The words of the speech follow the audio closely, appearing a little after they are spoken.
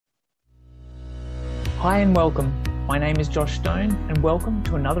Hi and welcome. My name is Josh Stone and welcome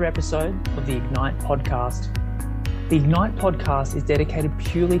to another episode of the Ignite podcast. The Ignite podcast is dedicated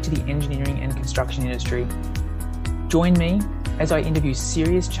purely to the engineering and construction industry. Join me as I interview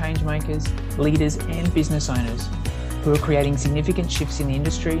serious change makers, leaders and business owners who are creating significant shifts in the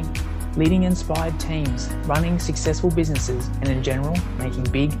industry, leading inspired teams, running successful businesses and in general making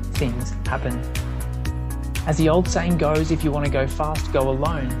big things happen. As the old saying goes, if you want to go fast, go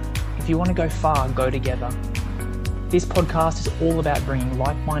alone. If you want to go far, go together. This podcast is all about bringing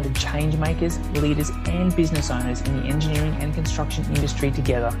like-minded change makers, leaders and business owners in the engineering and construction industry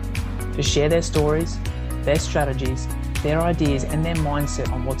together to share their stories, their strategies, their ideas and their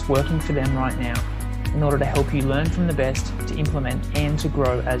mindset on what's working for them right now in order to help you learn from the best, to implement and to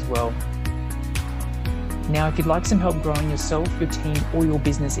grow as well. Now, if you'd like some help growing yourself, your team or your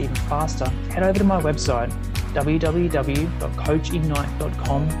business even faster, head over to my website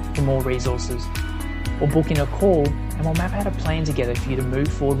www.coachignite.com for more resources, or book in a call and we'll map out a plan together for you to move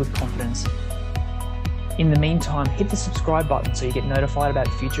forward with confidence. In the meantime, hit the subscribe button so you get notified about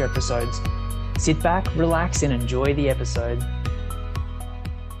future episodes. Sit back, relax and enjoy the episode.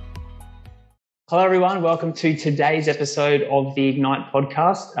 Hello everyone, welcome to today's episode of the Ignite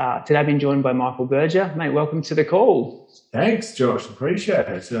podcast. Today I've been joined by Michael Berger. Mate, welcome to the call. Thanks, Josh. Appreciate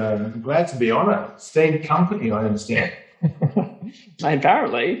it. I'm glad to be on it. Steamed company, I understand. Mate,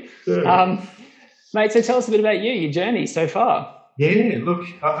 apparently. Mate, so tell us a bit about you, your journey so far. Yeah, look,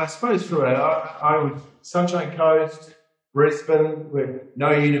 I suppose I was Sunshine Coast, Brisbane, with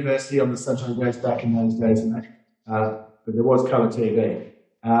no university on the Sunshine Coast back in those days, but there was colour TV.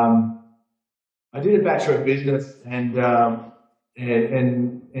 I did a Bachelor of Business and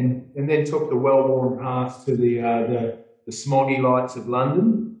then took the well-worn path to the smoggy lights of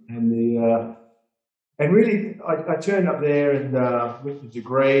London, and really I turned up there and with a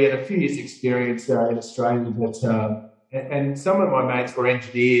degree and a few years' experience in Australia. But and some of my mates were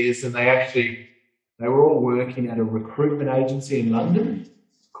engineers, and they were all working at a recruitment agency in London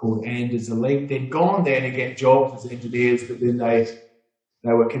called Anders Elite. They'd gone there to get jobs as engineers, but then they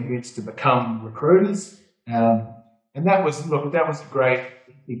were convinced to become recruiters. And that was a great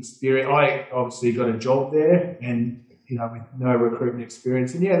experience. I obviously got a job there and, with no recruitment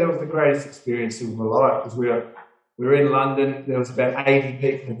experience. And that was the greatest experience of my life, because we were in London. There was about 80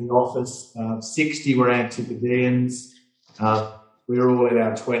 people in the office. 60 were Antipodeans. We were all in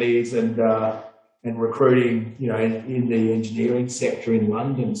our 20s and recruiting, in the engineering sector in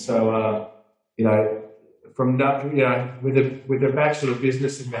London. So, with a Bachelor of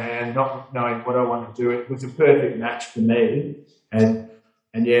Business in my hand, not knowing what I wanted to do, it was a perfect match for me. And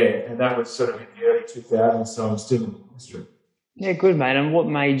that was sort of in the early 2000s, so I'm still in the industry. Yeah, good, mate. And what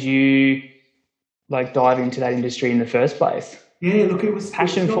made you dive into that industry in the first place? Yeah, look, it was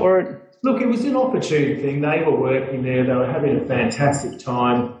passion for it. Look, it was an opportunity thing. They were working there; they were having a fantastic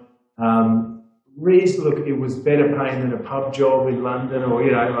time. It was better paying than a pub job in London, or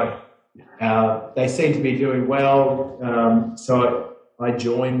they seemed to be doing well. So I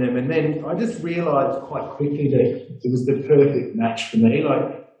joined them, and then I just realised quite quickly that it was the perfect match for me.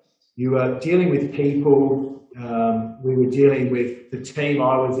 You were dealing with people. We were dealing with the team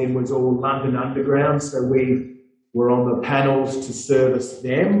I was in was all London Underground, so we were on the panels to service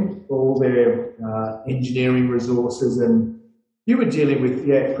them, all their engineering resources, and you were dealing with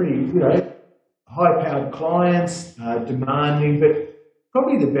pretty high-powered clients, demanding, but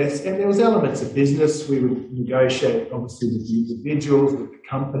probably the best. And there was elements of business. We would negotiate, obviously, with the individuals, with the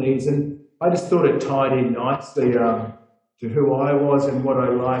companies, and I just thought it tied in nicely to who I was and what I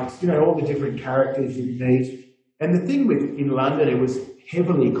liked, all the different characters you meet. And the thing in London, it was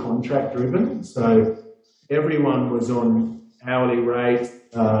heavily contract driven. So everyone was on hourly rate.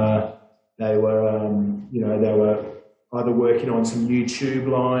 They were either working on some new tube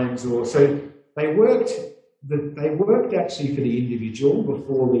lines, or so they worked actually for the individual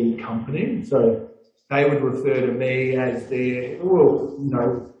before the company. So they would refer to me as their,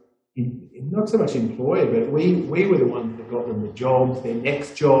 not so much employer, but we were the ones that got them the jobs, their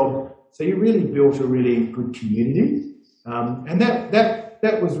next job. So you really built a really good community. And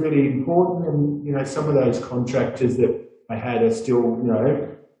that was really important. And, some of those contractors that I had are still,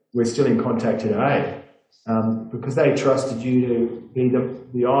 we're still in contact today. Because they trusted you to be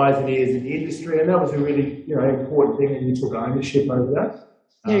the eyes and ears in the industry, and that was a really important thing, and you took ownership over that.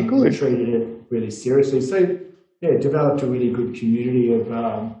 Good. You treated it really seriously. So developed a really good community of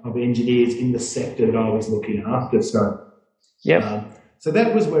engineers in the sector that I was looking after. So so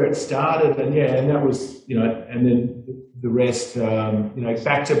that was where it started, and that was and then the rest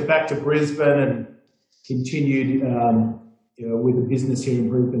back to Brisbane and continued with the business here in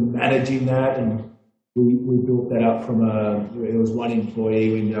Brisbane, managing that and we built that up from there was one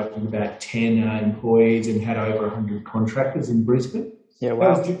employee. We ended up with about 10 employees and had over 100 contractors in Brisbane. Yeah,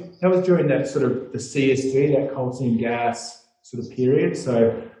 wow. That was during that sort of the CSG, that coal seam gas sort of period.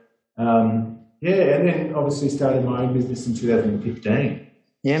 So, and then obviously started my own business in 2015.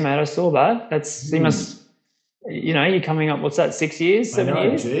 Yeah, mate, I saw that. You must, you're coming up, what's that, 6 years, 7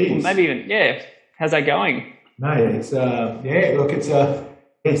 years? Geez. Well, maybe even, yeah. How's that going? No, it's, look,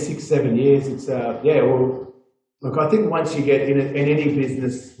 it's 6, 7 years. It's, look, I think once you get in any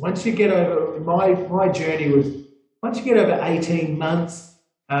business, once you get over, my journey was, once you get over 18 months,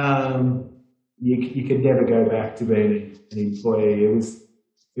 you can never go back to being an employee.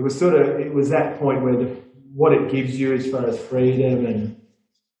 It was that point where what it gives you as far as freedom and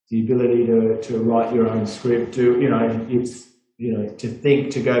the ability to write your own script, to think,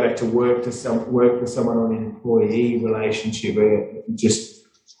 to go back to work for someone on an employee relationship,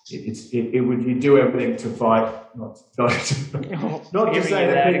 you do everything to fight, not to say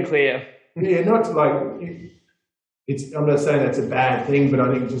that and clear. Yeah, not to I'm not saying that's a bad thing, but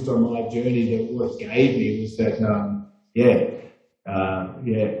I think just on my journey, that what it gave me was that,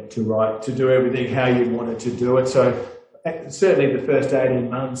 to do everything how you wanted to do it. So certainly the first 18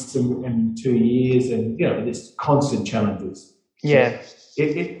 months and 2 years, and there's constant challenges. Yeah.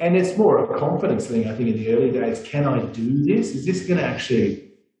 And it's more a confidence thing, I think, in the early days. Can I do this? Is this going to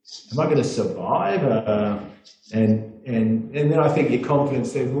am I going to survive? And then I think your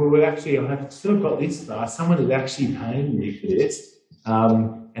confidence says, well, actually, I've sort of got this far. Someone is actually paying me for this.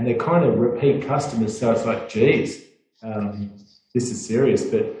 And they're kind of repeat customers. So it's like, geez, this is serious.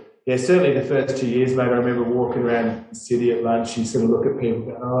 But yeah, certainly the first 2 years, mate, I remember walking around the city at lunch, you sort of look at people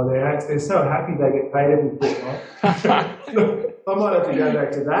going, oh, they're so happy they get paid every fortnight. I might have to go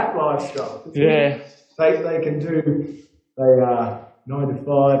back to that lifestyle. Yeah. They can do, 9 to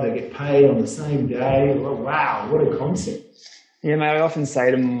 5, they get paid on the same day. Well, wow, what a concept. Yeah, mate, I often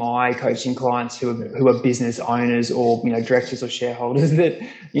say to my coaching clients who are business owners or, directors or shareholders that,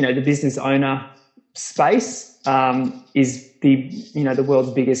 the business owner space is the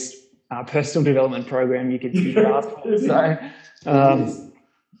world's biggest personal development program you could ask for. So,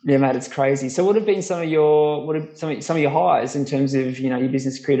 yeah, mate, it's crazy. So, what have been some of your highs in terms of your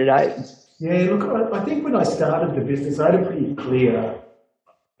business career to date? Yeah, look, I think when I started the business, I had a pretty clear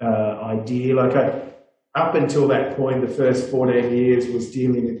idea. Up until that point, the first 14 years was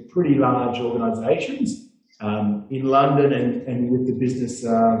dealing with pretty large organisations in London and with the business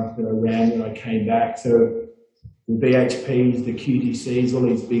that I ran when I came back. So the BHPs, the QTCs, all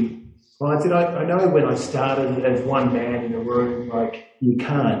these big clients. And I know when I started as one man in a room, you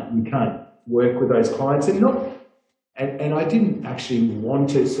can't work with those clients and I didn't actually want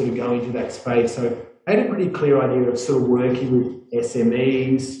to sort of go into that space. So I had a pretty clear idea of sort of working with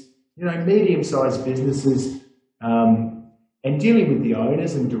SMEs, medium-sized businesses, and dealing with the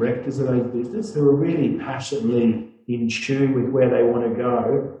owners and directors of those businesses who are really passionately in tune with where they want to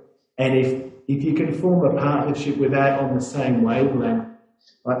go. And if you can form a partnership with that on the same wavelength,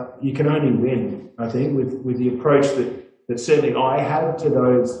 you can only win, I think, with the approach that certainly I had to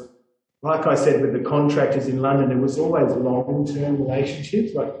those. Like I said, with the contractors in London, it was always long-term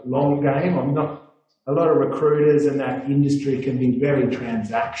relationships, long game. A lot of recruiters in that industry can be very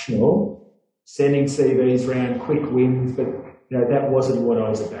transactional, sending CVs around, quick wins, but that wasn't what I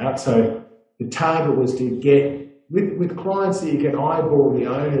was about. So the target was to get with clients that you can eyeball the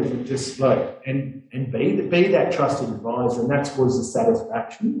owners and just and be that trusted advisor, and that was the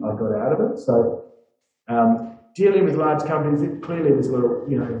satisfaction I got out of it. So dealing with large companies, clearly there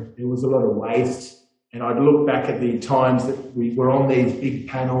was a lot of waste, and I'd look back at the times that we were on these big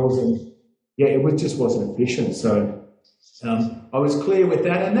panels and it just wasn't efficient. So I was clear with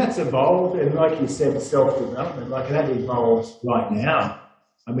that, and that's evolved. And like you said, self-development, that evolves right now.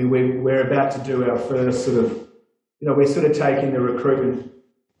 I mean, we're about to do our first sort of, we're sort of taking the recruitment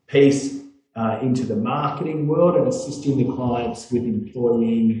piece into the marketing world and assisting the clients with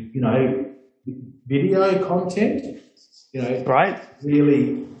employee, video content, right?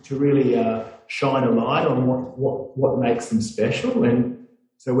 Really shine a light on what makes them special. And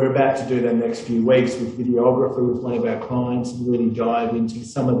so we're about to do that next few weeks with videographer with one of our clients and really dive into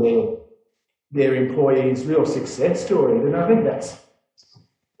some of their employees' real success stories. And I think that's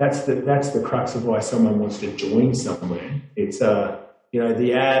the crux of why someone wants to join somewhere. It's the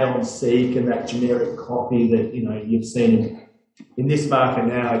ad on Seek and that generic copy that you've seen in this market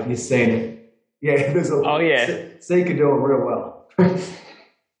now. You've seen it. Yeah, Seek are doing real well.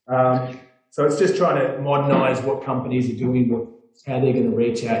 So it's just trying to modernise what companies are doing, how they're going to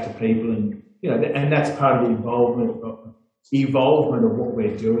reach out to people, and and that's part of the involvement evolvement of what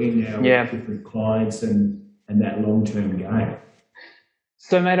we're doing now Yeah. with different clients and that long-term game.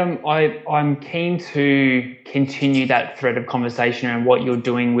 So, mate, I'm keen to continue that thread of conversation around what you're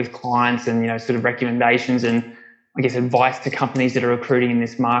doing with clients and, sort of recommendations and, I guess, advice to companies that are recruiting in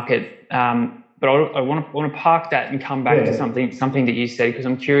this market. But I want to park that and come back to something that you said, because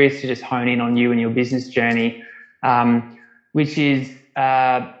I'm curious to just hone in on you and your business journey, which is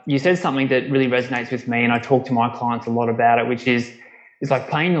you said something that really resonates with me, and I talk to my clients a lot about it, which is like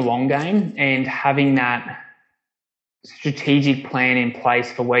playing the long game and having that strategic plan in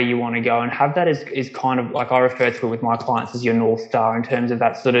place for where you want to go, and have that is kind of like, I refer to it with my clients as your North Star, in terms of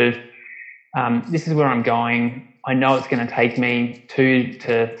that sort of this is where I'm going. I know it's going to take me 2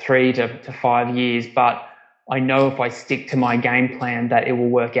 to 3 to 5 years, but I know if I stick to my game plan that it will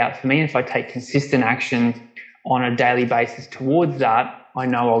work out for me. And if I take consistent action on a daily basis towards that, I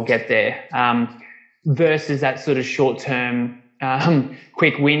know I'll get there. Versus that sort of short-term,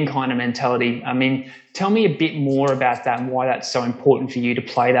 quick win kind of mentality. I mean, tell me a bit more about that and why that's so important for you to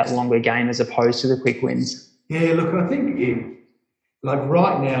play that longer game as opposed to the quick wins. Yeah, look, I think like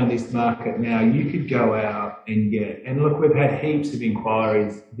right now in this market now, you could go out and look, we've had heaps of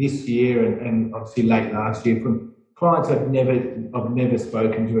inquiries this year and obviously late last year from clients I've never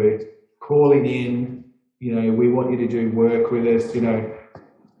spoken to, calling in, we want you to do work with us,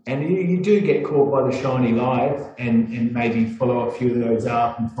 and you do get caught by the shiny lights and maybe follow a few of those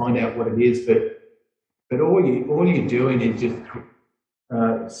up and find out what it is, but all you're doing is just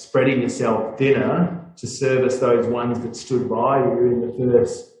spreading yourself thinner to service those ones that stood by you in the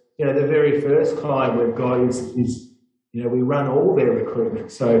first, the very first client we've got is we run all their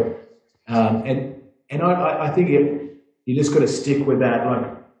recruitment. So, and I think you just got to stick with that.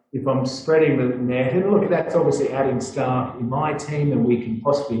 Like, if I'm spreading the net, and look, that's obviously adding staff in my team, and we can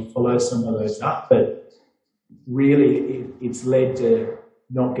possibly follow some of those up, but really it's led to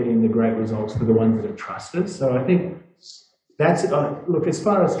not getting the great results for the ones that have trusted. So I think that's it. Look, as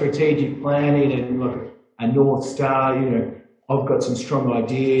far as strategic planning and look, a North Star, I've got some strong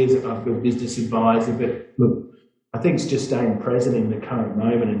ideas. I've got a business advisor, but look, I think it's just staying present in the current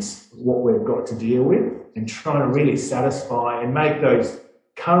moment. It's what we've got to deal with and trying to really satisfy and make those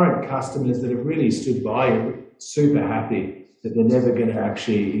current customers that have really stood by you super happy that they're never going to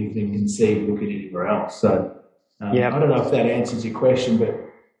actually even conceive looking anywhere else. So I don't know if that answers your question, but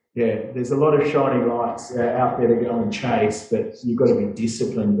yeah, there's a lot of shining lights out there to go and chase, but you've got to be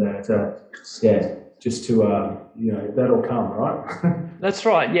disciplined just to, that'll come, right? That's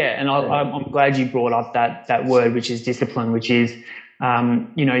right, yeah. And I'm glad you brought up that word, which is discipline, which is,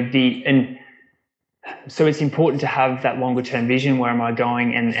 so it's important to have that longer term vision. Where am I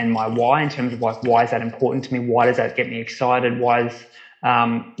going, and my why, in terms of like, why is that important to me? Why does that get me excited? Why do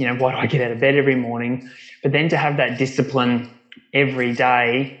I get out of bed every morning? But then to have that discipline every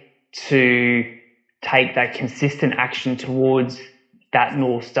day to take that consistent action towards that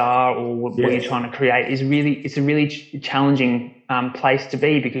North Star or what you're trying to create it's a really challenging place to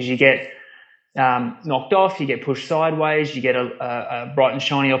be, because you get knocked off, you get pushed sideways, you get a bright and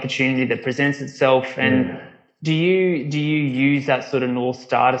shiny opportunity that presents itself. And do you use that sort of North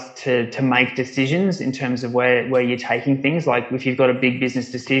Star to make decisions in terms of where you're taking things? Like if you've got a big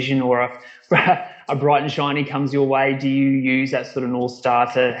business decision or a bright and shiny comes your way, do you use that sort of North Star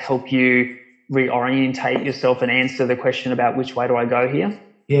to help you reorientate yourself and answer the question about which way do I go here?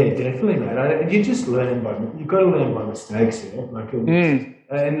 Yeah, definitely, mate. You just you've got to learn by mistakes,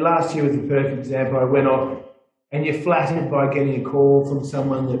 And last year was the perfect example. I went off, and you're flattered by getting a call from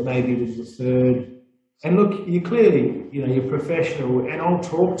someone that maybe was referred. And look, you clearly, you're professional, and I'll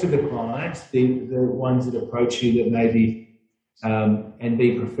talk to the clients, the ones that approach you that maybe, and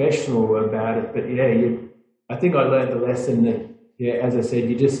be professional about it. But I think I learned the lesson that, as I said,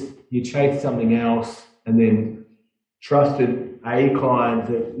 you chase something else, and then trusted a client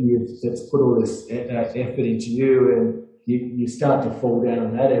that's put all this effort into you, and you start to fall down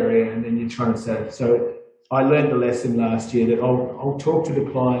in that area, and then you're trying to say. So I learned the lesson last year that I'll talk to the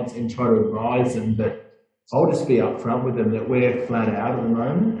clients and try to advise them, but I'll just be upfront with them that we're flat out at the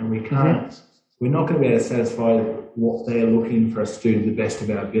moment, and we can't. We're not going to be able to satisfy what they're looking for us to do to the best of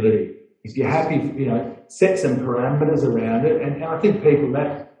our ability. If you're happy, set some parameters around it, and I think people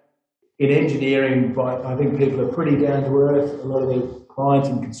that. In engineering, I think people are pretty down to earth. A lot of the clients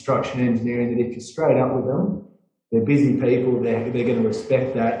in construction engineering, that if you're straight up with them, they're busy people, they're going to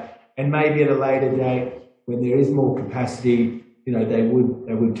respect that. And maybe at a later date, when there is more capacity, they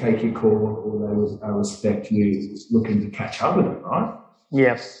would take your call, or they would respect you looking to catch up with them, right?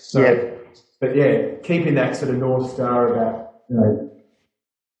 Yes. But keeping that sort of North Star about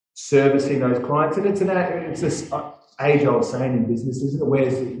servicing those clients, and it's age-old saying in business, isn't it?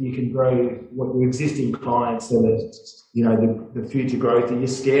 Whereas you can grow what your existing clients so that, you know, the future growth, and you're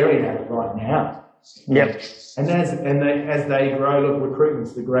staring at it right now. Yep. And as they grow, look,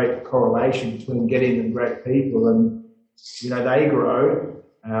 recruitment's the great correlation between getting them great people, and, you know, they grow,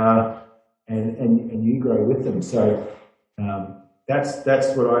 and you grow with them. So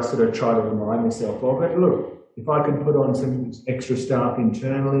that's what I sort of try to remind myself of. But look, if I can put on some extra staff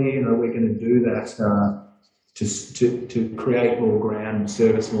internally, you know, we're going to do that to create more ground,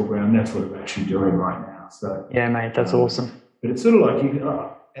 service more ground. That's what we're actually doing right now. So yeah, mate, that's awesome. But it's sort of like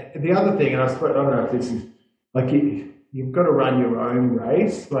the other thing, and I don't know if this is like you've got to run your own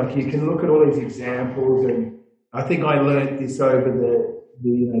race. Like, you can look at all these examples, and I think I learned this over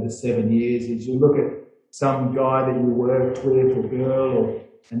the 7 years. Is you look at some guy that you worked with, or girl,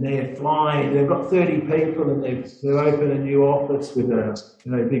 and they're flying. They've got 30 people, and they've opened a new office with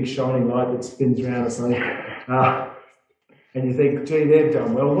a big shining light that spins around or something. And you think, gee, they've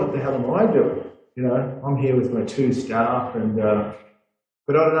done well. What the hell am I doing? You know, I'm here with my 2 staff, and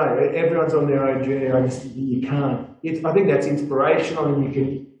but I don't know. Everyone's on their own journey. You can't. I think that's inspirational, and you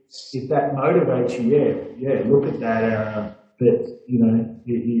can, if that motivates you, yeah, look at that. That, you know,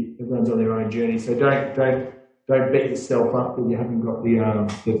 everyone's on their own journey. So don't beat yourself up that you haven't got the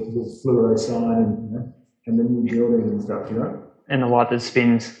fluoro sign and the new building and stuff, you know. And the light that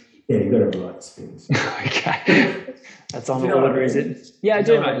spins. Yeah, you got to have a light that spins. Okay. That's on the order, is it? Yeah, I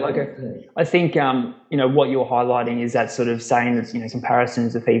do, mate. I think, you know, what you're highlighting is that sort of saying that, you know, comparison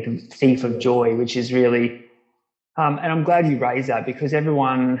is a thief of joy, which is really, and I'm glad you raised that, because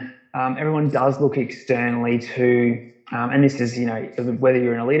everyone does look externally to, and this is, you know, whether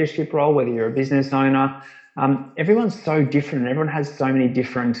you're in a leadership role, whether you're a business owner, everyone's so different. Everyone has so many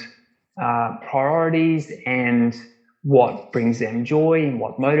different priorities and what brings them joy and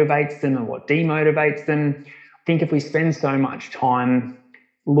what motivates them and what demotivates them. I think if we spend so much time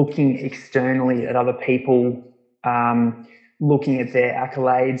looking externally at other people, looking at their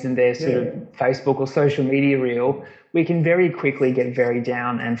accolades and their sort of Facebook or social media reel, we can very quickly get very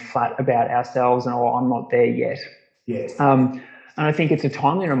down and flat about ourselves and, oh, I'm not there yet. Yes. And I think it's a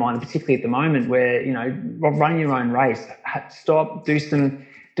timely reminder, particularly at the moment where, you know, run your own race. Stop, do some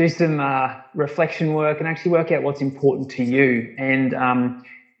reflection work and actually work out what's important to you, and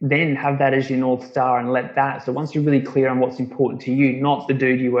then have that as your North Star and let that. So once you're really clear on what's important to you, not the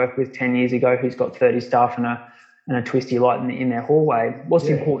dude you worked with 10 years ago who's got 30 staff and a twisty light in their hallway, what's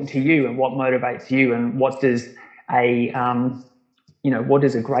important to you and what motivates you, and what does what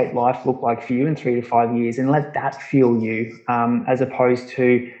does a great life look like for you in 3 to 5 years, and let that fuel you, as opposed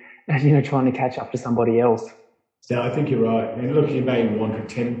to, you know, trying to catch up to somebody else. No, I think you're right. And look, you may want a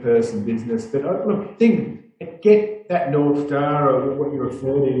 10-person business, but get that North Star or what you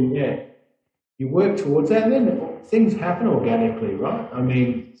refer to, you work towards that, and then things happen organically, right? I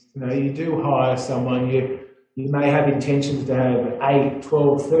mean, you know, you do hire someone, you may have intentions to have 8,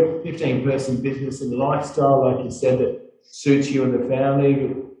 12, 13, 15-person business and lifestyle, like you said, that suits you and the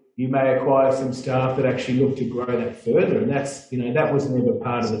family. You may acquire some staff that actually look to grow that further, and that's, you know, that was never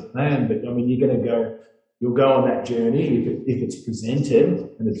part of the plan. But I mean, you'll go on that journey if it's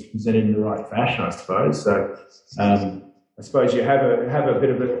presented, and it's presented in the right fashion, I suppose. So I suppose you have a bit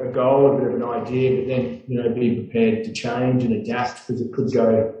of a goal, a bit of an idea, but then, you know, be prepared to change and adapt, because it could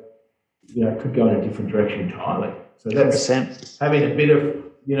go in a different direction entirely. So that's 100%. Having a bit of,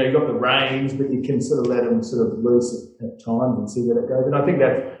 you know, you've got the reins, but you can sort of let them sort of loose at times and see where it goes. And I think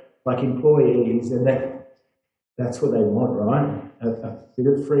that, like employees, and that's what they want, right? A bit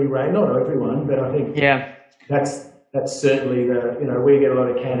of free rein. Not everyone, but I think that's certainly the, you know, we get a lot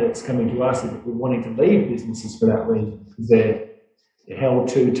of candidates coming to us wanting to leave businesses for that reason, because they're held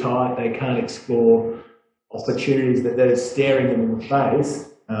too tight. They can't explore opportunities that are staring them in the face,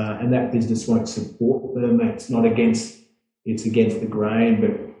 and that business won't support them. It's against the grain.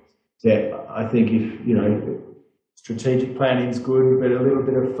 But yeah, I think if, you know, strategic planning is good, but a little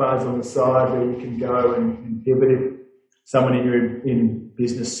bit of fuzz on the side where you can go and pivot. If someone in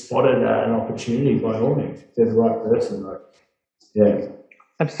business spotted an opportunity, by all means, if they're the right person, right? Yeah.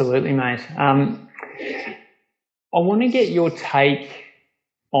 Absolutely, mate. I want to get your take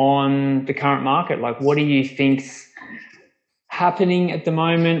on the current market. Like, what do you think's happening at the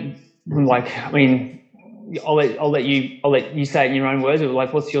moment? Like, I mean, I'll let you say it in your own words. But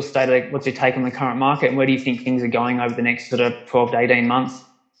like, what's your take on the current market, and where do you think things are going over the next sort of 12 to 18 months?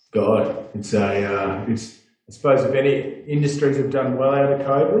 God, I suppose if any industries have done well out of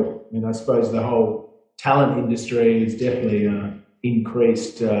COVID, I mean, I suppose the whole talent industry is definitely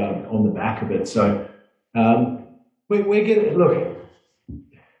increased on the back of it. So we're getting, look,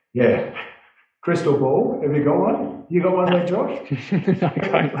 crystal ball. Have you got one? You got one there, Josh?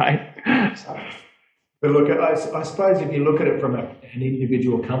 Okay, mate. But look, I suppose if you look at it from an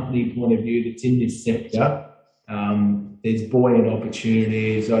individual company point of view that's in this sector, there's buoyant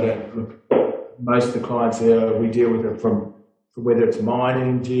opportunities. Most of the clients we deal with are from whether it's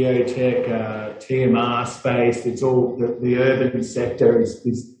mining, geotech, TMR space. It's all the urban sector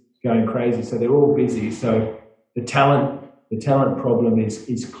is going crazy. So they're all busy. So the talent problem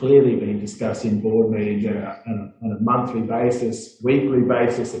is clearly being discussed in board meetings on a monthly basis, weekly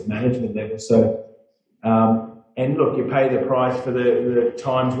basis at management level. So, and look, you pay the price for the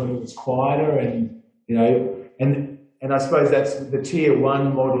times when it was quieter, and and I suppose that's the tier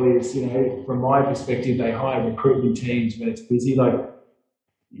one model is, from my perspective, they hire recruitment teams when it's busy. Like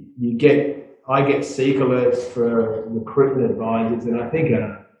I get seek alerts for recruitment advisors, and I think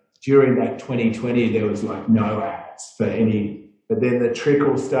during that 2020 there was like no ads for any, but then the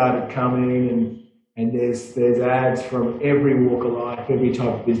trickle started coming, and there's ads from every walk of life, every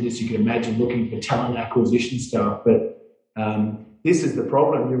type of business you can imagine looking for talent acquisition stuff. But this is the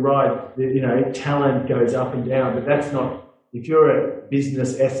problem. You're right. Talent goes up and down, but that's not. If you're a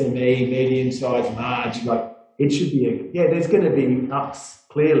business SME, medium-sized, large, like it should be. There's going to be ups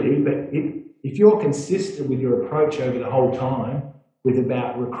clearly, but if you're consistent with your approach over the whole time, with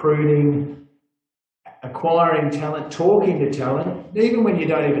about recruiting, acquiring talent, talking to talent, even when you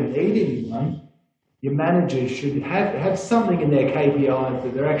don't even need anyone, your managers should have something in their KPIs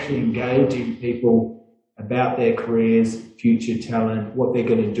that they're actually engaging people about their careers, future talent, what they're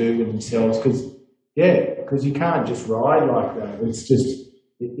going to do with themselves. Because you can't just ride like that. It's just,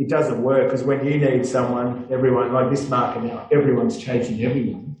 it doesn't work. Because when you need someone, everyone, like this market now, everyone's chasing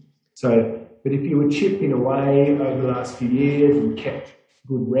everyone. So, but if you were chipping away over the last few years and kept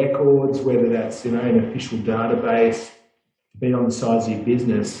good records, whether that's, an official database, be on the size of your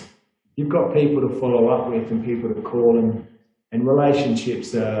business, you've got people to follow up with and people to call, and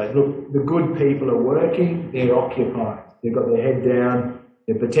relationships. Look, the good people are working, they're occupied, they've got their head down,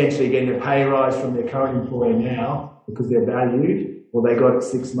 they're potentially getting a pay rise from their current employer now because they're valued, or they got it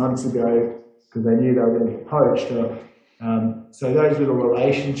 6 months ago because they knew they were going to get poached. So those little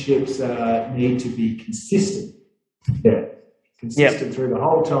relationships need to be consistent. Consistent through the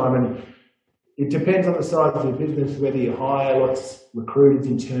whole time. And it depends on the size of your business, whether you hire lots of recruiters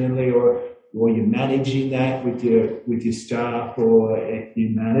internally or you're managing that with your staff or your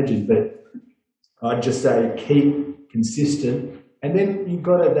managers. But I'd just say keep consistent. And then you've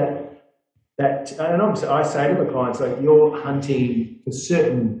got that, and obviously I say to my clients, like, you're hunting for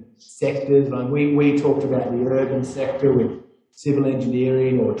certain sectors. Like we talked about the urban sector with civil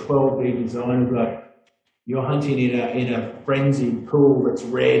engineering or 12B designers. Like, you're hunting in a frenzied pool that's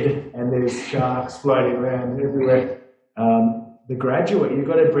red and there's sharks floating around everywhere. The graduate, you've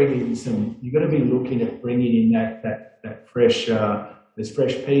got to you've got to be looking at bringing in that fresh, there's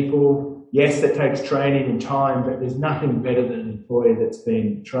fresh people. Yes, that takes training and time, but there's nothing better than an employee that's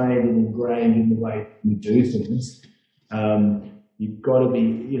been trained and ingrained in the way you do things. You've got to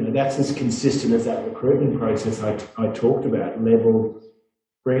be, that's as consistent as that recruitment process I talked about. Level,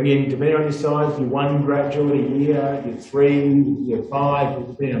 bring in, depending on your size, you're 1 graduate a year, you're 3, you're 5,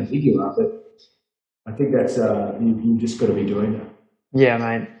 depending on how big you are. But I think that's, you've just got to be doing that. Yeah,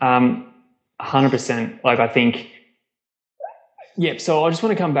 mate. 100%. Like, I think, so I just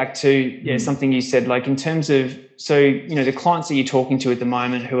want to come back to, something you said, like in terms of, the clients that you're talking to at the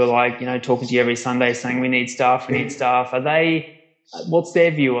moment who are like, talking to you every Sunday saying we need staff, are they, what's their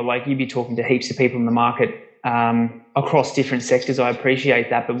view? Or like, you'd be talking to heaps of people in the market across different sectors. I appreciate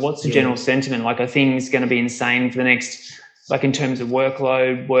that. But what's the general sentiment? Like, are things going to be insane for the next, like in terms of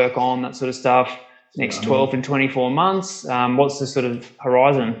workload, work on, that sort of stuff, next 12 and 24 months? What's the sort of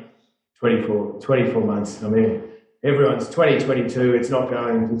horizon? 24 months. I mean, everyone's 2022. It's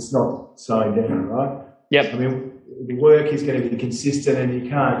not slowing down, right? Yep. I mean, the work is going to be consistent, and you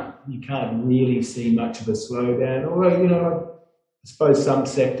can't really see much of a slowdown. Although, I suppose some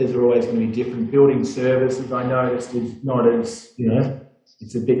sectors are always going to be different. Building services, I noticed, is not as,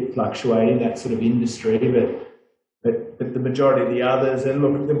 it's a bit fluctuating, that sort of industry, but the majority of the others, and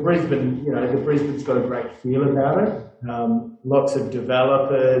look, Brisbane's got a great feel about it. Lots of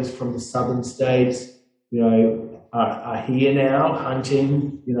developers from the southern states, are here now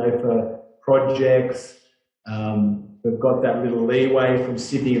hunting, for projects. We've got that little leeway from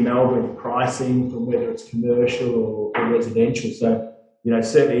Sydney and Melbourne pricing, from whether it's commercial or residential. So,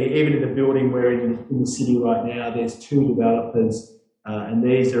 certainly even in the building we're in the city right now, there's 2 developers, and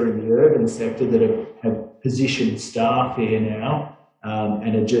these are in the urban sector that have positioned staff here now,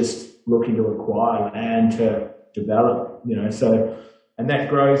 and are just looking to acquire land to develop, so, and that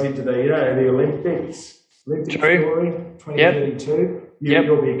grows into the Olympics. LinkedIn True. story, 2032. Yep.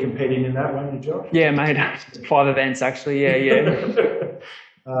 You'll be competing in that, won't you, Josh? Yeah, mate. 5 events actually. Yeah.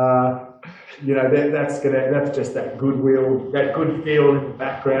 That's just that goodwill, that good feel in the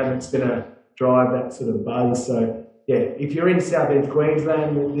background that's gonna drive that sort of buzz. So yeah, if you're in Southeast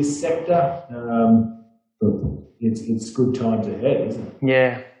Queensland with this sector, it's good times ahead, isn't it?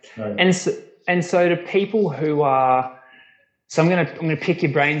 Yeah. So, And so to people who are, so I'm gonna pick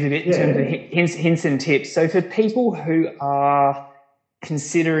your brains a bit in terms of hints and tips. So for people who are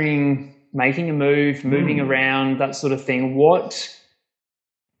considering making a move, moving around, that sort of thing, what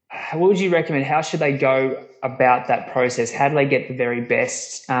would you recommend? How should they go about that process? How do they get the very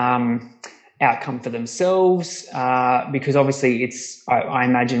best outcome for themselves? Because obviously I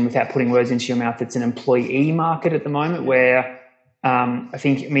imagine, without putting words into your mouth, it's an employee market at the moment where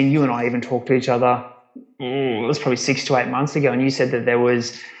you and I even talked to each other, it was probably 6 to 8 months ago, and you said that there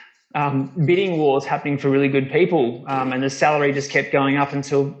was bidding wars happening for really good people, and the salary just kept going up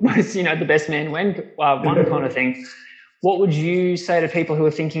until the best man won kind of thing. What would you say to people who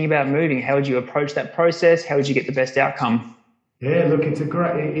are thinking about moving? How would you approach that process? How would you get the best outcome? Yeah, look, it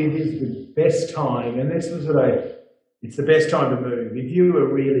is the best time, and it's the best time to move. If you are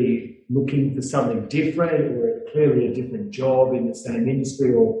really looking for something different, or clearly a different job in the same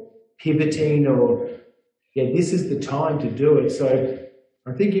industry, or pivoting, this is the time to do it. So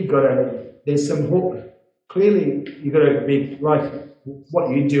I think there's some hook. Clearly, you've got to be like, what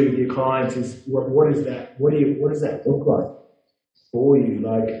you do with your clients is what is that? What does that look like for you?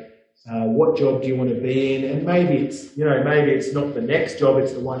 Like, what job do you want to be in? And maybe it's not the next job,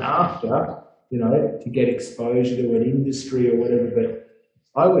 it's the one after, to get exposure to an industry or whatever. But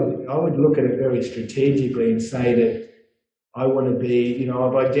I would look at it very strategically and say that I want to be,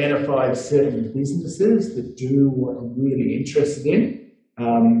 I've identified certain businesses that do what I'm really interested in,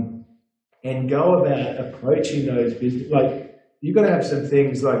 and go about approaching those businesses. Like, you've got to have some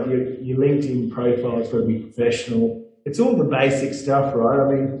things like your LinkedIn profile's got to be professional. It's all the basic stuff, right? I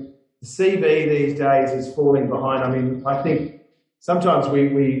mean, the CV these days is falling behind. I mean, I think sometimes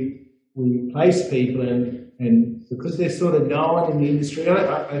we place people and because they're sort of known in the industry,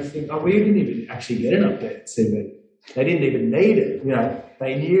 I think, we didn't even actually get an updated CV. They didn't even need it.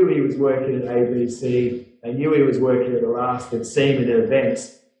 They knew he was working at ABC. They knew he was working at Alaska, had seen him at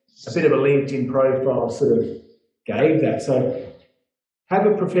events. A bit of a LinkedIn profile sort of gave that. So have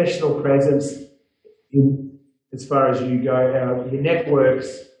a professional presence as far as you go. Your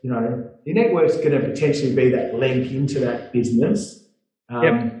network's going to potentially be that link into that business.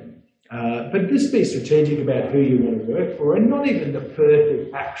 But just be strategic about who you want to work for, and not even the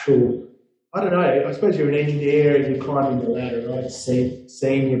perfect actual, I don't know, I suppose you're an engineer and you're climbing the ladder, right?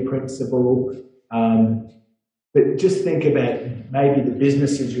 Senior principal. But just think about maybe the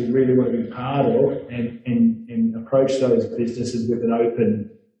businesses you really want to be part of, and approach those businesses with an open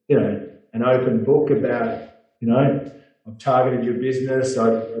book about, I've targeted your business.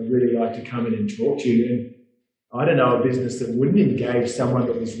 I'd really like to come in and talk to you. And I don't know a business that wouldn't engage someone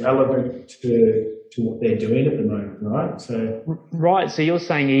that was relevant to what they're doing at the moment, right? So you're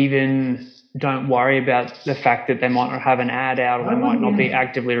saying even don't worry about the fact that they might not have an ad out, or they might not be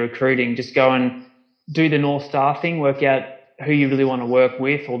actively recruiting. Just go and do the North Star thing, work out who you really want to work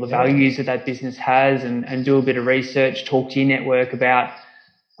with, or the values that business has, and do a bit of research, talk to your network about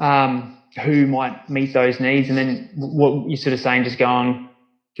who might meet those needs. And then what you're sort of saying, just go and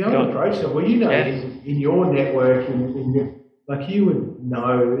approach them. Well, in your network, like, you would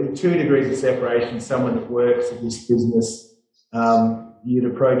know 2 degrees of separation, someone that works at this business, you'd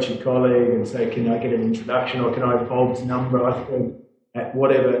approach your colleague and say, can I get an introduction, or can I involve his number at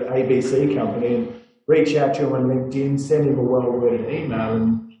whatever ABC company, and reach out to him on LinkedIn, send him a well-worded email,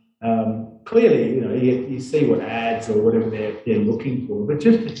 and clearly, you see what ads or whatever they're looking for, but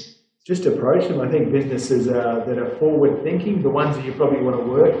just approach them. I think businesses that are forward-thinking, the ones that you probably want to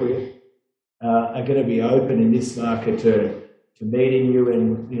work with, are going to be open in this market to meeting you.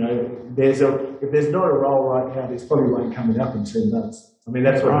 And if there's not a role right now, there's probably one coming up in 2 months. I mean,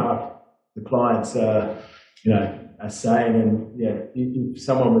 that's what half the clients are saying. And if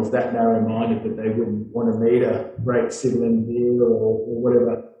someone was that narrow-minded that they wouldn't want to meet a great civil engineer or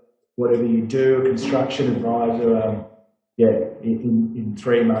whatever you do, a construction advisor, in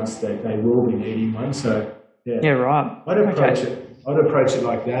 3 months they will be needing one. So right. I'd approach it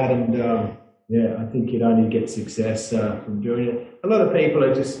like that, and I think you'd only get success from doing it. A lot of people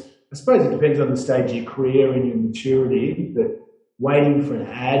are just, I suppose it depends on the stage of your career and your maturity, but waiting for an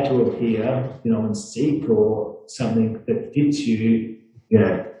ad to appear, on Seek or something that fits you,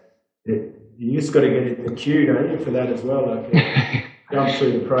 you just got to get in the queue, don't you, for that as well. Like, jump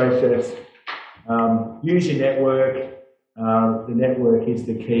through the process. use your network. The network is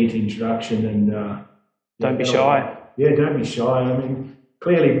the key to introduction, and don't be shy. Yeah, don't be shy. I mean,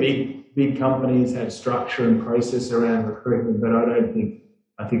 clearly big companies have structure and process around recruitment, but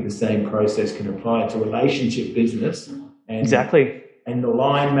I think the same process can apply to relationship business. And, exactly. And the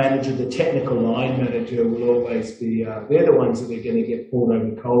line manager, the technical line manager, will always be, they're the ones that are going to get pulled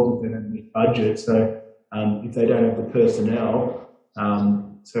over coals if they don't get budget. So if they don't have the personnel,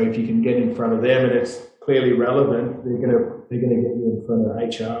 so if you can get in front of them and it's clearly relevant, they're going to get you in front of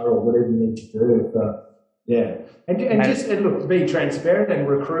HR or whatever you need to do. Yeah, and look, be transparent. And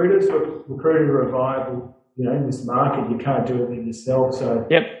recruiters are viable. You know, in this market, you can't do it yourself. So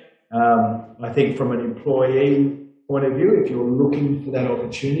yep. I think from an employee point of view, if you're looking for that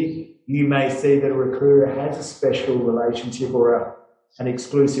opportunity, you may see that a recruiter has a special relationship or an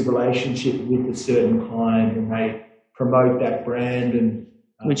exclusive relationship with a certain client, and they promote that brand. And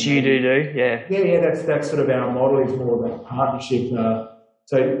which you do, yeah. Yeah. That's sort of our model, is more of that partnership.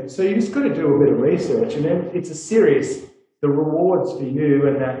 So you just got to do a bit of research, and then it's the rewards for you,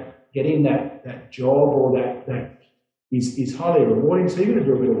 and that getting that job or that is highly rewarding. So you're going to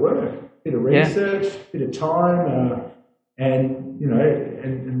do a bit of work, a bit of research, a bit of time, and you know,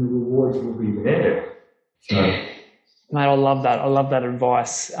 and the rewards will be there. So, mate, I love that. I love that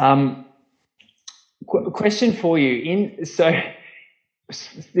advice. Question for you. So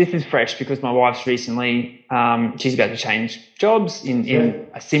this is fresh because my wife's recently, she's about to change jobs in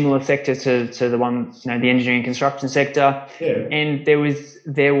a similar sector to the one, you know, the engineering construction sector. Yeah. And there was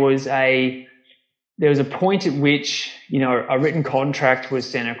a point at which, you know, a written contract was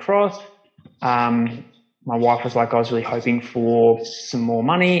sent across. My wife was like, I was really hoping for some more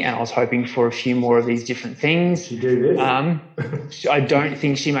money, and I was hoping for a few more of these different things. She do this? I don't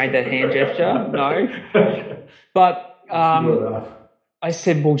think she made that hand gesture, no. But I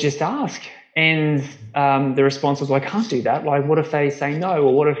said, well, just ask. And the response was, well, I can't do that. Like, what if they say no?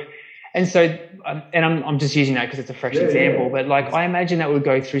 Or what if... And so, and I'm just using that because it's a fresh example, but like, I imagine that would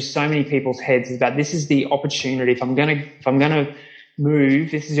go through so many people's heads, is that this is the opportunity. If I'm going to move,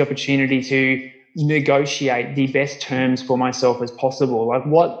 this is the opportunity to negotiate the best terms for myself as possible. Like,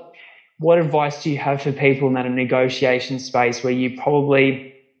 what advice do you have for people in that negotiation space where you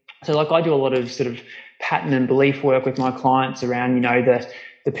probably... So like, I do a lot of sort of pattern and belief work with my clients around, you know,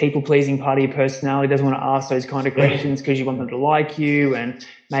 the people-pleasing part of your personality doesn't want to ask those kind of questions because you want them to like you, and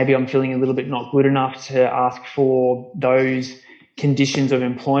maybe I'm feeling a little bit not good enough to ask for those conditions of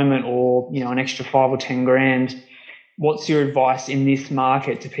employment or, you know, an extra 5 or 10 grand. What's your advice in this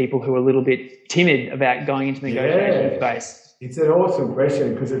market to people who are a little bit timid about going into the negotiation space? It's an awesome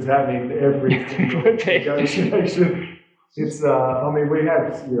question because it's happening every single negotiation. It's, I mean, we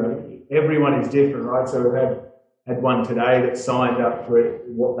have, you know, everyone is different, right? So we've had one today that signed up for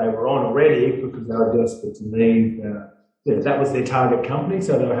what they were on already because they were desperate to leave. That was their target company,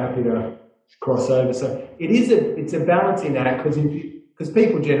 so they were happy to cross over. So it's a balancing act because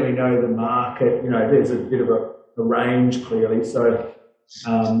people generally know the market. You know, there's a bit of a range clearly. So,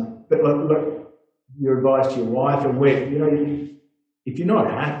 but look, your advice to your wife, and you know, if you're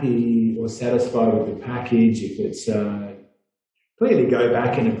not happy or satisfied with the package, if it's clearly go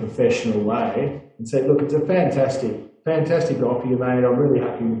back in a professional way and say, look, it's a fantastic offer you made. I'm really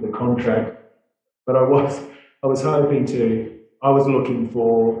happy with the contract, but I was looking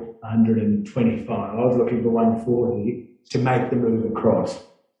for 125. I was looking for 140 to make the move across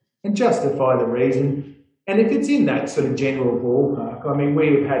and justify the reason. And if it's in that sort of general ballpark, I mean,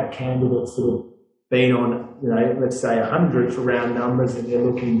 we've had candidates that have been on, you know, let's say 100 for round numbers, and they're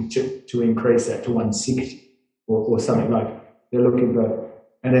looking to increase that to 160 or something like. They're looking for,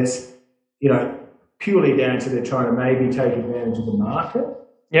 and it's, you know, purely down to they're trying to maybe take advantage of the market.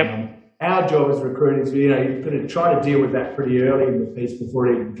 Yep. Our job as recruiters, you know, you've got to try to deal with that pretty early in the piece before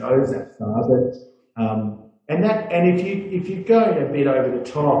it even goes that far. But and if you're going a bit over the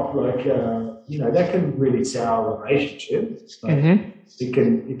top, like you know, that can really sour a relationship. It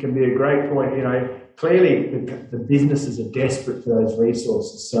can be a great point. You know, clearly the businesses are desperate for those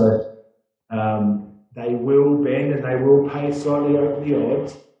resources, so they will bend and they will pay slightly over the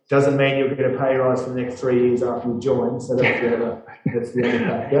odds. Doesn't mean you'll get a pay rise for the next 3 years after you join. So that's the other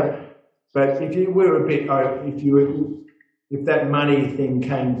factor. But if you were a bit, if that money thing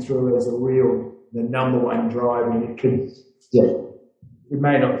came through as the number one driver, it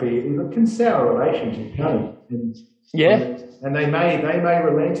may not be. It can sour a relationship, can't it? And they may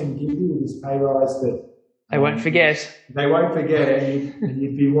relent and give you this pay rise, but they won't forget. They won't forget, and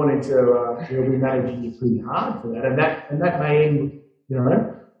you'd be wanting to. They'll be managing you pretty hard for that, and that may end. You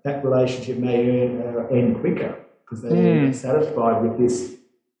know, that relationship may end quicker because they're satisfied with this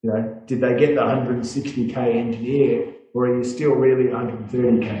did they get the 160K engineer, or are you still really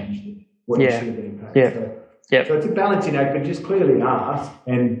 130K engineer? What you should have been paid. Yeah. So it's a balancing act, but just clearly ask.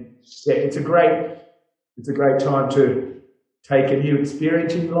 And it's a great time to take a new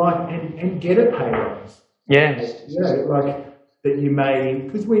experience in life and get a pay rise. Yeah. Like that you may,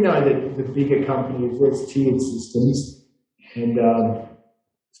 because we know that the bigger companies, there's tiered systems, and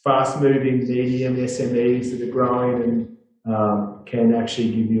fast-moving medium SMEs that are growing and can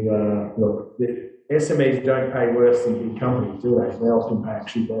actually give you the SMEs don't pay worse than big companies, do they? They often pay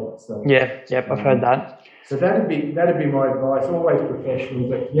actually better. So I've heard that. So that'd be my advice. Always professional,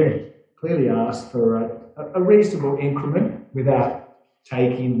 but clearly ask for a reasonable increment without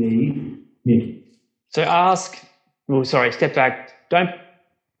taking the mickey. So step back.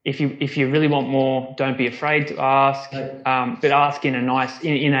 If you really want more, don't be afraid to ask, but ask in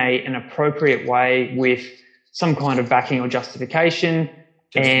an appropriate way with some kind of backing or justification,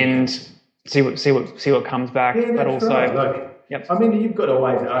 and see what comes back. Yeah, but also, right. I mean, you've got to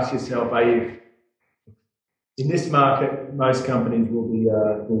always ask yourself: are you in this market? Most companies will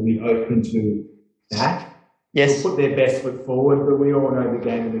be open to that. Yes, they'll put their best foot forward, but we all know the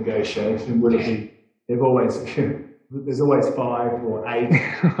game of negotiation. Would it be? They've always there's always 5 or 8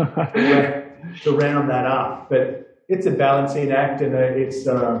 to round that up, but it's a balancing act, and it's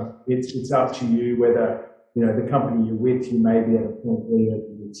up to you whether the company you're with, you may be at a point where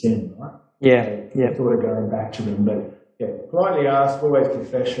you're 10, right? Yeah. Sort of going back to them, but politely ask, always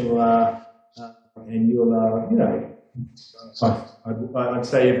professional, and you'll I'd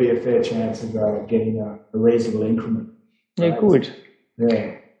say you'd be a fair chance of getting a reasonable increment. Yeah, good.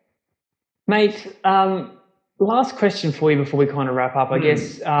 Yeah, mate. Last question for you before we kind of wrap up, I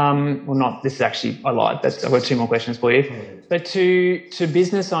guess. This is actually, I lied. I've got 2 more questions for you. But to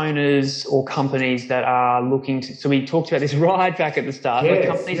business owners or companies that are looking to, so we talked about this right back at the start, but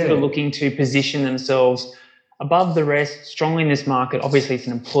companies that are looking to position themselves above the rest, strongly in this market. Obviously, it's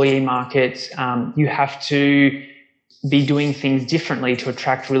an employee market. You have to be doing things differently to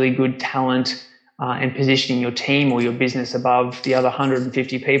attract really good talent, and positioning your team or your business above the other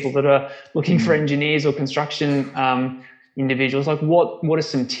 150 people that are looking for engineers or construction individuals. Like, what are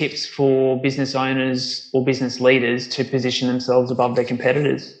some tips for business owners or business leaders to position themselves above their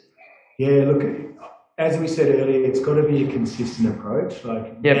competitors? Yeah, look, as we said earlier, it's got to be a consistent approach.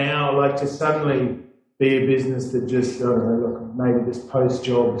 Now, to suddenly be a business that just, maybe just post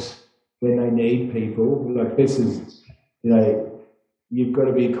jobs when they need people. This is, you've got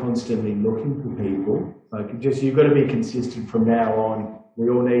to be constantly looking for people. You've got to be consistent from now on. We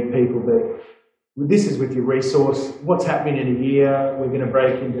all need people, but this is with your resource. What's happening in a year? We're going to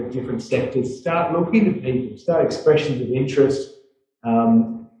break into different sectors. Start looking at people. Start expressions of interest.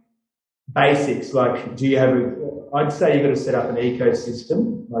 Basics, do you have I'd say you've got to set up an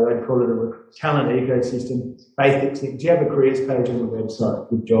ecosystem. I'd call it a talent ecosystem. Basics. Do you have a careers page on the website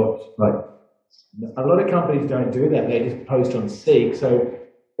with jobs? A lot of companies don't do that. They just post on Seek. So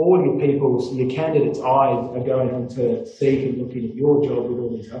all your candidates' eyes are going onto Seek and looking at your job with all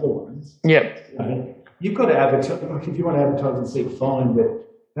these other ones. Yep. You've got to advertise. If you want to advertise on Seek, fine, but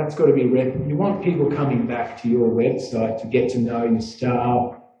that's got to be you want people coming back to your website to get to know your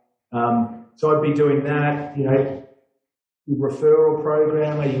staff. So I'd be doing that. Your referral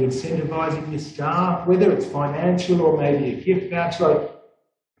program. Are you incentivizing your staff? Whether it's financial or maybe a gift voucher.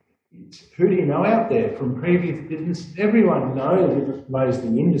 Who do you know out there from previous business? Everyone knows the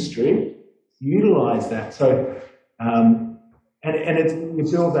industry. Utilize that. So, and you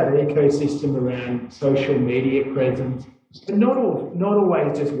build that ecosystem around social media presence, but not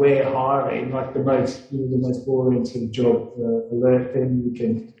always just we're hiring the most boring sort of job alert thing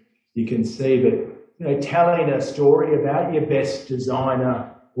you can see, but telling a story about your best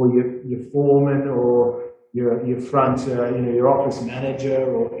designer or your foreman or your front, your office manager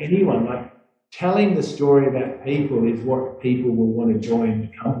or anyone, telling the story about people is what people will want to join the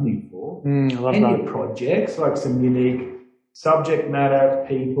company for. I love and that. Your projects, some unique subject matter,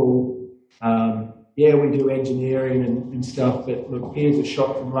 people. We do engineering and stuff, but look, here's a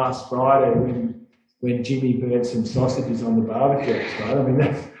shot from last Friday when Jimmy burnt some sausages on the barbecue, right? I mean,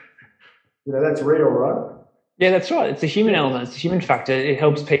 that's real, right? Yeah, that's right. It's a human element. It's a human factor. It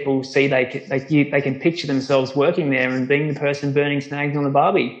helps people see they can picture themselves working there and being the person burning snags on the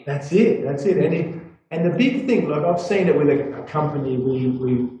barbie. That's it. And the big thing, I've seen it with a company we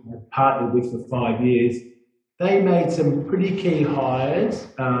have partnered with for 5 years. They made some pretty key hires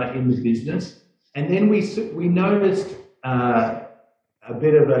in the business, and then we noticed a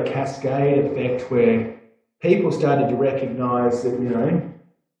bit of a cascade effect where people started to recognise that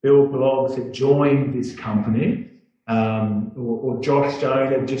Bill Bloggs had joined this company or Josh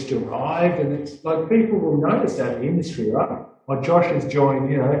Stone had just arrived, and it's like people will notice that in the industry, right? Like Josh has joined,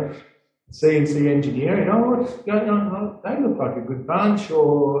 CNC engineering. Oh, what's going on? Oh, they look like a good bunch,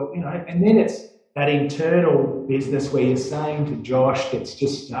 or and then it's that internal business where you're saying to Josh that's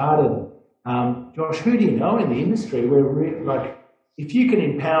just started, Josh, who do you know in the industry? Like, if you can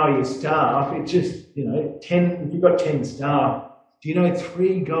empower your staff, it's just 10. If you've got 10 staff, do you know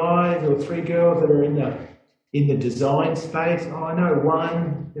 3 guys or 3 girls that are in the design space? Oh, I know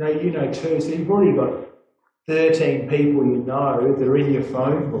one. You know 2. So you've already got 13 people that are in your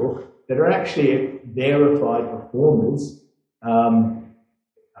phone book that are actually verified performers.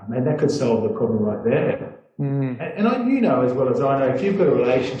 Man, that could solve the problem right there. And as well as I know, if you've got a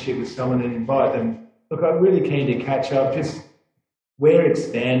relationship with someone and invite them, look, I'm really keen to catch up. We're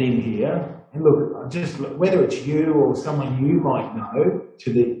expanding here. And look, whether it's you or someone you might know,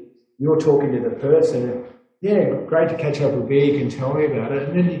 you're talking to the person, yeah, great to catch up with you, you can tell me about it.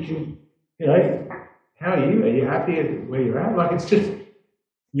 And then you can, how are you? Are you happy at where you're at? Like, it's just,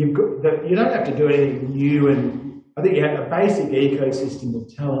 you don't have to do anything new, and I think you have a basic ecosystem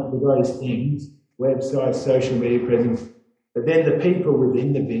of talent with those things, websites, social media presence, but then the people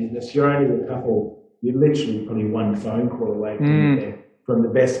within the business, you're literally probably one phone call away from the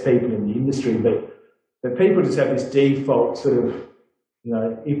best people in the industry, but people just have this default sort of,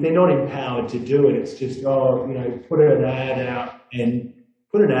 if they're not empowered to do it, it's just, put an ad out and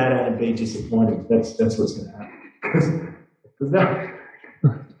be disappointed. That's what's going to happen.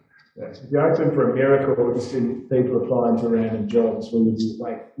 If you're open for a miracle, just people applying for random jobs,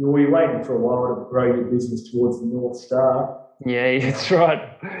 you'll be waiting for a while to grow your business towards the North Star. Yeah, that's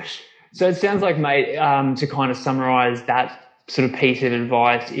right. So it sounds like, mate, to kind of summarise that sort of piece of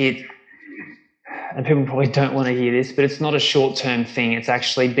advice, and people probably don't want to hear this, but it's not a short-term thing. It's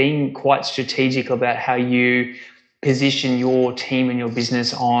actually being quite strategic about how you position your team and your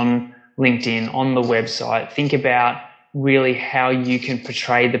business on LinkedIn, on the website. Think about really how you can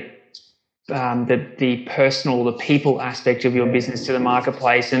portray the personal, the people aspect of your business to the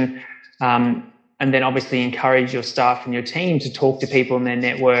marketplace, and then obviously encourage your staff and your team to talk to people in their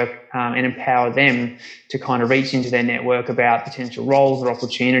network and empower them to kind of reach into their network about potential roles or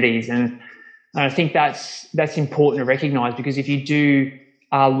opportunities. And I think that's important to recognise, because if you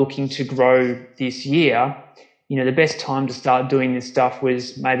are looking to grow this year, the best time to start doing this stuff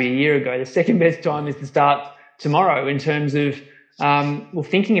was maybe a year ago. The second best time is to start tomorrow, in terms of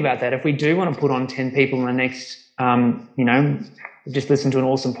thinking about that. If we do want to put on 10 people in the next, we've just listened to an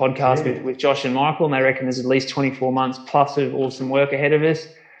awesome podcast with Josh and Michael, and they reckon there's at least 24 months plus of awesome work ahead of us.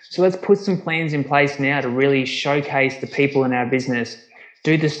 So let's put some plans in place now to really showcase the people in our business,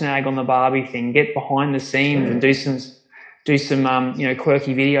 do the snag on the Barbie thing, get behind the scenes and do some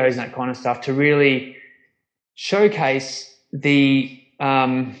quirky videos and that kind of stuff to really showcase the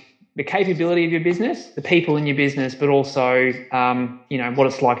capability of your business, the people in your business, but also, what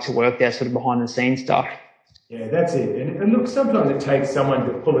it's like to work there, sort of behind the scenes stuff. Yeah, that's it. And look, sometimes it takes someone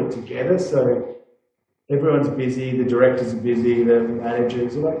to pull it together. So everyone's busy, the directors are busy, the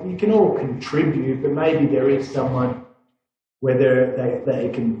managers, you can all contribute, but maybe there is someone whether they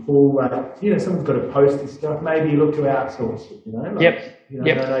can pull, someone's got to post this stuff. Maybe you look to outsource it, I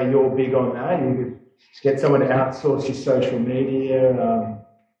know you're big on that. You could get someone to outsource your social media,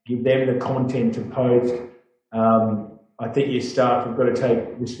 give them the content to post. I think your staff have got to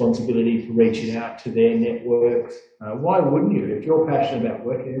take responsibility for reaching out to their networks. Why wouldn't you? If you're passionate about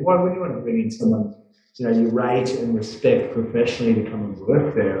working there, why wouldn't you want to bring in someone, you rate and respect professionally to come and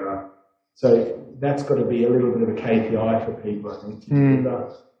work there? So that's got to be a little bit of a KPI for people, I think, to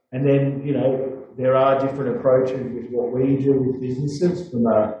deliver. And then, there are different approaches with what we do with businesses from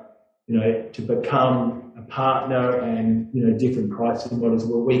to become a partner, and, different pricing models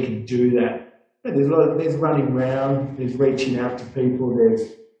where we can do that. There's running around, there's reaching out to people,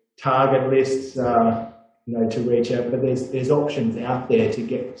 there's target lists, to reach out, but there's options out there to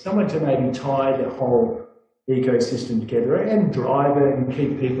get someone to maybe tie the whole ecosystem together and drive it and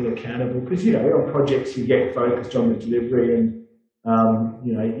keep people accountable, because, on projects you get focused on the delivery and,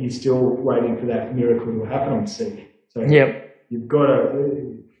 you're still waiting for that miracle to happen on scene. So you've got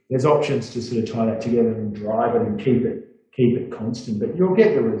there's options to sort of tie that together and drive it and keep it constant, but you'll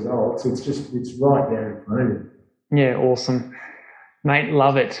get the results. It's right there in front of you. Yeah, awesome. Mate,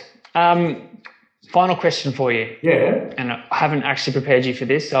 love it. Final question for you. Yeah. And I haven't actually prepared you for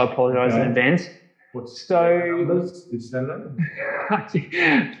this, so I apologise in advance. What's the numbers? Is that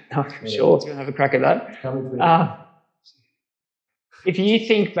No, for sure. Do you want to have a crack at that? If you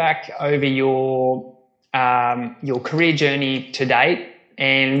think back over your career journey to date,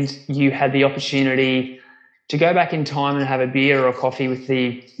 and you had the opportunity to go back in time and have a beer or coffee with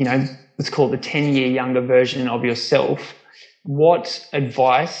the, let's call it the 10-year younger version of yourself, what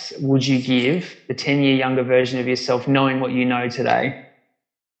advice would you give the 10-year younger version of yourself knowing what you know today?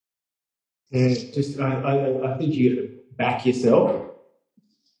 Yeah, I think you back yourself.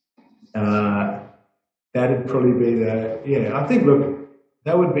 That'd probably be I think, look,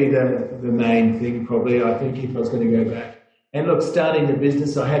 that would be the main thing probably, I think, if I was going to go back. And look, starting the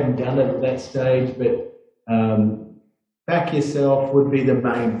business, I hadn't done it at that stage, but back yourself would be the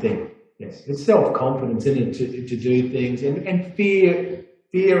main thing. Yes, it's self-confidence in it to do things, and fear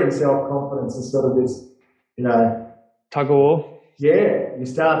and self-confidence is sort of this, tug of war. Yeah, you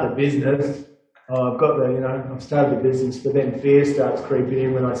start the business. I've started the business, but then fear starts creeping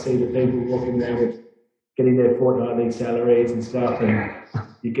in when I see the people walking there with getting their fortnightly salaries and stuff, and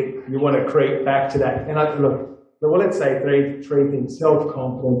you want to creep back to that. And let's say three things: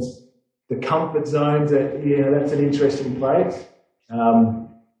 self-confidence, the comfort zones. That's an interesting place.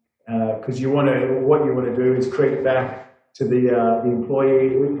 Because what you want to do is creep back to the employee,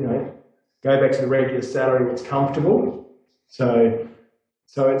 go back to the regular salary that's comfortable. So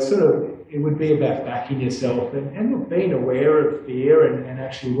it would be about backing yourself and being aware of fear and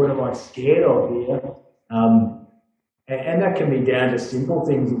actually what am I scared of here. And that can be down to simple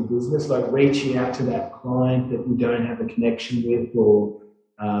things in business, like reaching out to that client that you don't have a connection with or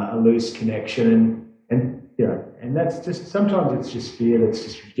a loose connection. And that's just, sometimes it's just fear that's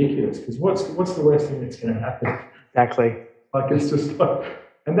just ridiculous, because what's the worst thing that's going to happen? Exactly. Like, it's just like,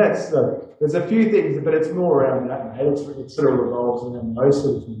 and that's, there's a few things, but it's more around that, mate. It sort of revolves around those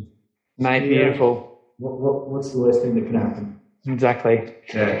sort of things. Mate, beautiful. What's the worst thing that can happen? Exactly.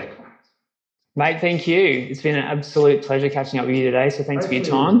 Yeah. Mate, thank you. It's been an absolute pleasure catching up with you today, so thanks for your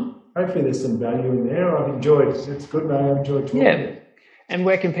time. Hopefully there's some value in there. I've enjoyed it. It's good, mate. I've enjoyed talking. Yeah. And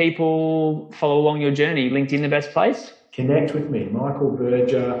where can people follow along your journey? LinkedIn the best place? Connect with me, Michael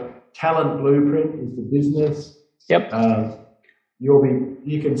Berger. Talent Blueprint is the business. Yep.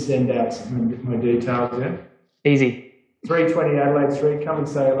 You can send out my details, yeah? Easy. 320 Adelaide Street. Come and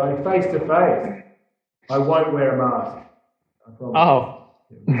say hello, face to face. I won't wear a mask. I promise. Oh.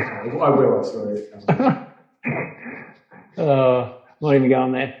 I will, I swear. Not even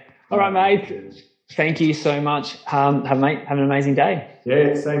going there. All right, mate. Thank you so much. Have an amazing day.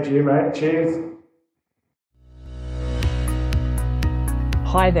 Yeah, same to you, mate. Cheers.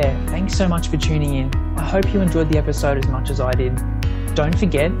 Hi there. Thanks so much for tuning in. I hope you enjoyed the episode as much as I did. Don't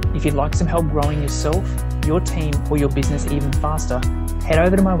forget, if you'd like some help growing yourself, your team, or your business even faster, head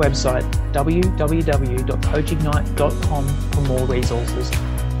over to my website, www.coachignite.com, for more resources.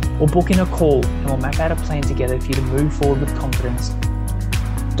 Or book in a call and we'll map out a plan together for you to move forward with confidence.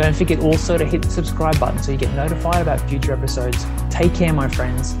 Don't forget also to hit the subscribe button so you get notified about future episodes. Take care, my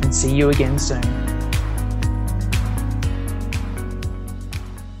friends, and see you again soon.